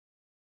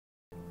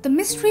The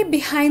mystery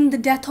behind the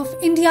death of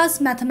India's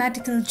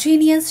mathematical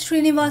genius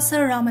Srinivasa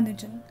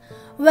Ramanujan.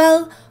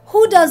 Well,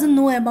 who doesn't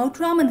know about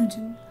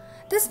Ramanujan?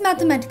 This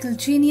mathematical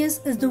genius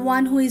is the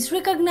one who is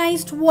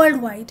recognized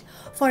worldwide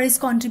for his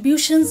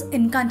contributions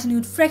in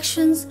continued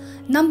fractions,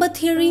 number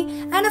theory,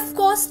 and of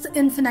course the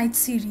infinite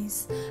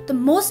series. The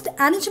most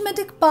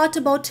enigmatic part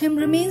about him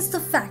remains the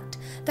fact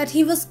that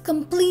he was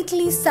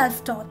completely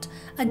self-taught,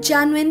 a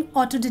genuine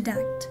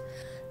autodidact.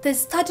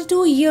 This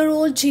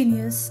 32-year-old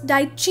genius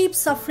died cheap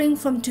suffering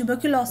from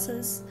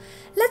tuberculosis.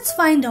 Let's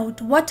find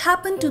out what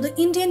happened to the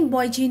Indian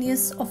boy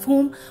genius of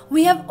whom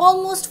we have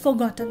almost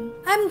forgotten.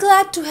 I'm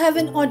glad to have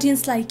an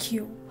audience like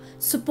you.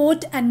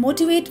 Support and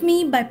motivate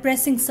me by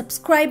pressing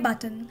subscribe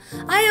button.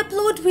 I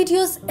upload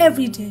videos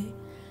every day.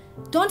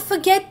 Don't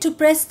forget to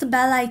press the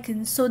bell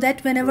icon so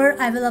that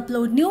whenever I will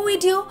upload new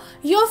video,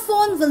 your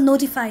phone will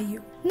notify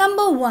you.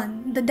 Number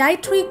 1. The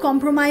Dietary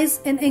Compromise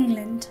in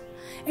England.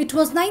 It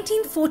was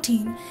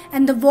 1914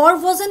 and the war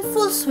was in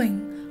full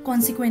swing.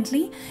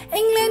 Consequently,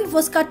 England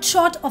was cut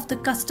short of the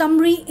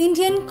customary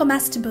Indian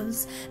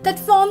comestibles that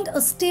formed a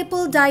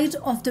staple diet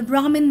of the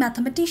Brahmin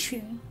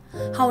mathematician.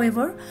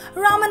 However,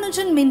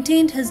 Ramanujan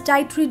maintained his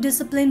dietary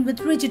discipline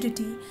with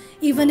rigidity,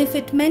 even if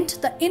it meant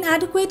the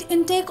inadequate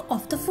intake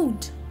of the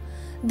food.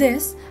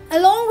 This,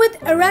 along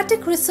with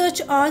erratic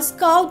research hours,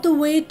 carved the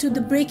way to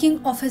the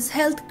breaking of his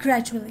health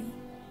gradually.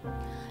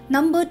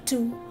 Number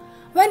 2.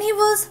 When he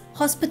was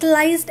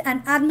hospitalized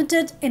and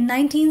admitted in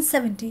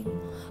 1917.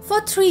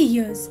 For 3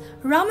 years,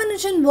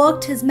 Ramanujan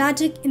worked his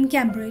magic in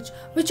Cambridge,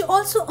 which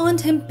also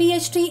earned him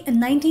PhD in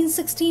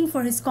 1916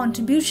 for his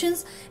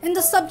contributions in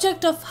the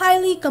subject of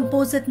highly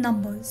composite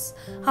numbers.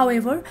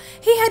 However,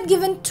 he had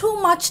given too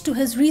much to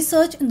his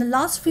research in the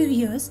last few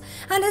years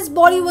and his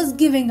body was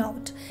giving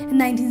out. In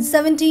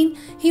 1917,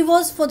 he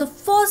was for the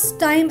first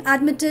time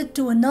admitted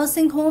to a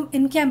nursing home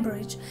in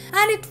Cambridge,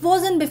 and it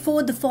wasn't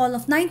before the fall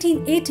of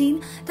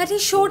 1918 that he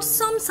showed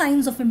some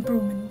signs of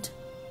improvement.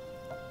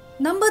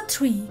 Number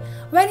 3.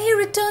 When he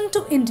returned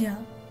to India.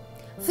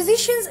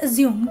 Physicians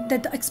assumed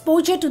that the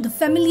exposure to the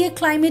familiar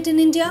climate in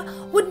India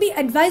would be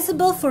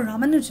advisable for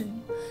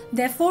Ramanujan.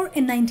 Therefore,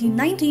 in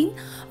 1919,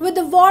 with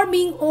the war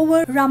being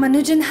over,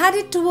 Ramanujan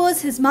headed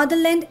towards his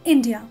motherland,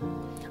 India.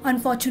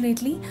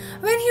 Unfortunately,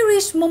 when he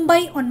reached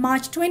Mumbai on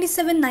March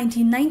 27,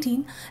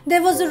 1919,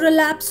 there was a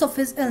relapse of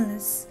his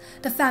illness.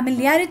 The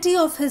familiarity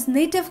of his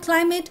native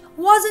climate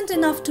wasn't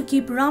enough to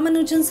keep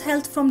Ramanujan's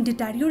health from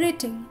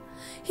deteriorating.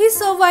 He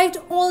survived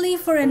only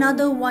for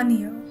another 1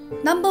 year.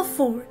 Number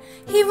 4.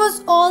 He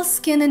was all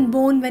skin and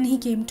bone when he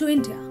came to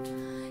India.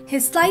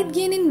 His slight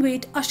gain in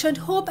weight ushered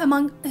hope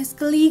among his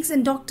colleagues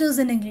and doctors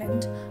in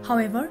England.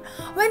 However,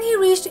 when he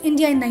reached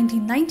India in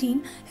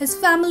 1919, his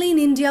family in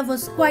India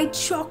was quite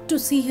shocked to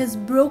see his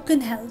broken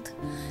health.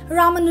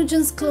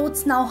 Ramanujan's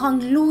clothes now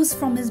hung loose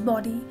from his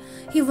body.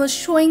 He was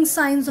showing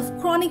signs of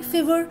chronic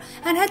fever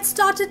and had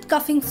started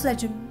coughing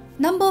phlegm.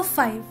 Number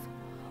 5.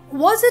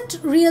 Was it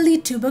really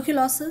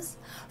tuberculosis?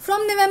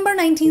 From November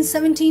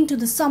 1917 to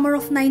the summer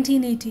of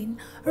 1918,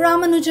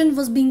 Ramanujan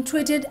was being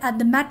treated at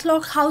the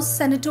Matlock House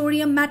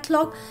Sanatorium,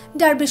 Matlock,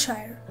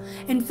 Derbyshire.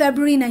 In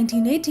February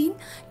 1918,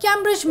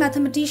 Cambridge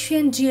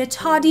mathematician G.H.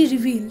 Hardy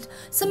revealed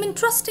some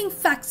interesting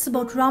facts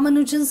about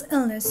Ramanujan's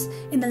illness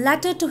in a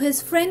letter to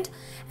his friend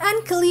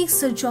and colleague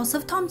Sir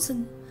Joseph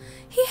Thomson.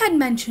 He had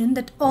mentioned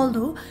that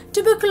although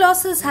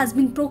tuberculosis has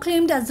been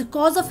proclaimed as the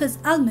cause of his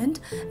ailment,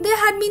 there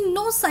had been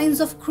no signs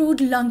of crude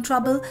lung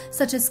trouble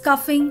such as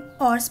coughing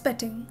or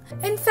spitting.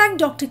 In fact,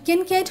 Dr.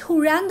 Kincaid,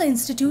 who ran the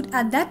institute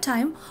at that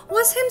time,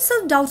 was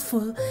himself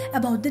doubtful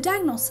about the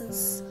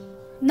diagnosis.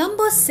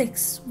 Number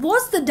 6.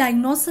 Was the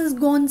diagnosis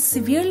gone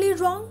severely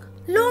wrong?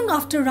 Long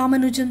after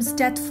Ramanujan's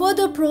death,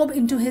 further probe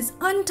into his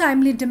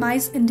untimely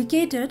demise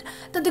indicated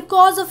that the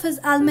cause of his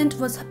ailment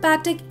was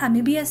hepatic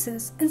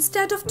amoebiasis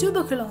instead of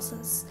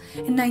tuberculosis.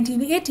 In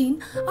 1918,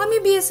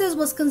 amoebiasis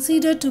was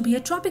considered to be a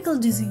tropical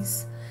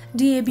disease.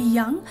 D.A.B.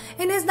 Young,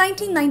 in his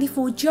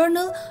 1994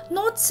 journal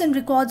Notes and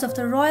Records of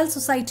the Royal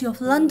Society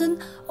of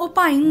London,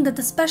 opined that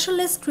the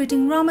specialists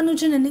treating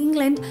Ramanujan in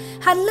England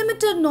had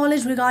limited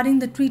knowledge regarding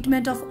the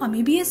treatment of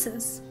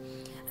amoebiasis.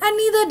 And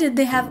neither did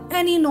they have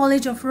any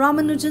knowledge of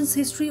Ramanujan's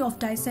history of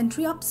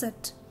dysentery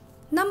upset.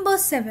 Number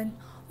 7.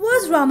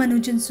 Was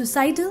Ramanujan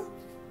suicidal?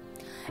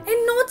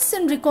 In Notes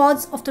and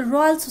Records of the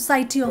Royal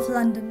Society of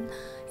London,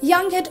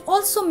 Young had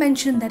also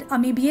mentioned that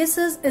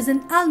amoebiasis is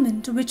an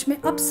ailment which may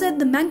upset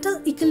the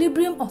mental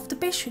equilibrium of the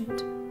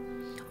patient,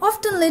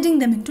 often leading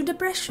them into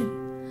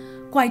depression.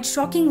 Quite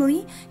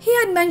shockingly, he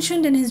had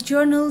mentioned in his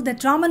journal that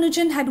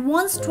Ramanujan had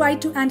once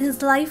tried to end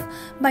his life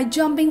by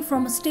jumping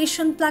from a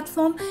station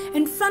platform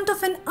in front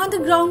of an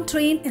underground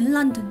train in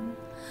London.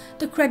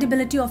 The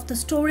credibility of the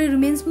story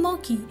remains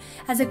murky,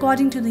 as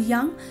according to the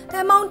Young, the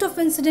amount of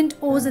incident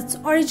owes its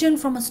origin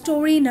from a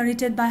story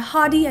narrated by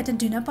Hardy at a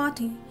dinner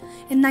party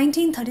in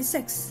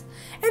 1936.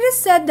 It is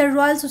said the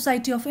Royal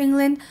Society of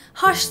England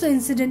hushed the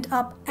incident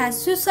up as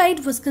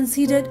suicide was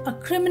considered a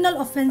criminal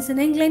offence in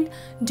England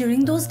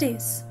during those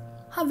days.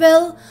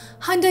 Well,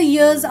 100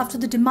 years after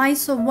the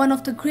demise of one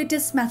of the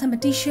greatest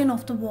mathematicians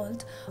of the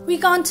world, we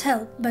can't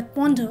help but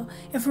wonder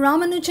if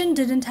Ramanujan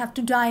didn't have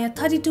to die at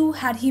 32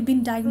 had he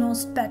been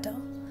diagnosed better.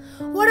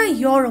 What are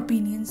your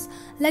opinions?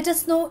 Let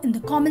us know in the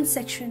comment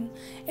section.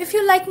 If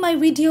you like my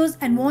videos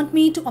and want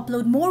me to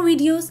upload more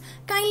videos,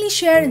 kindly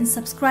share and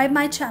subscribe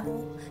my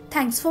channel.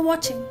 Thanks for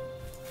watching.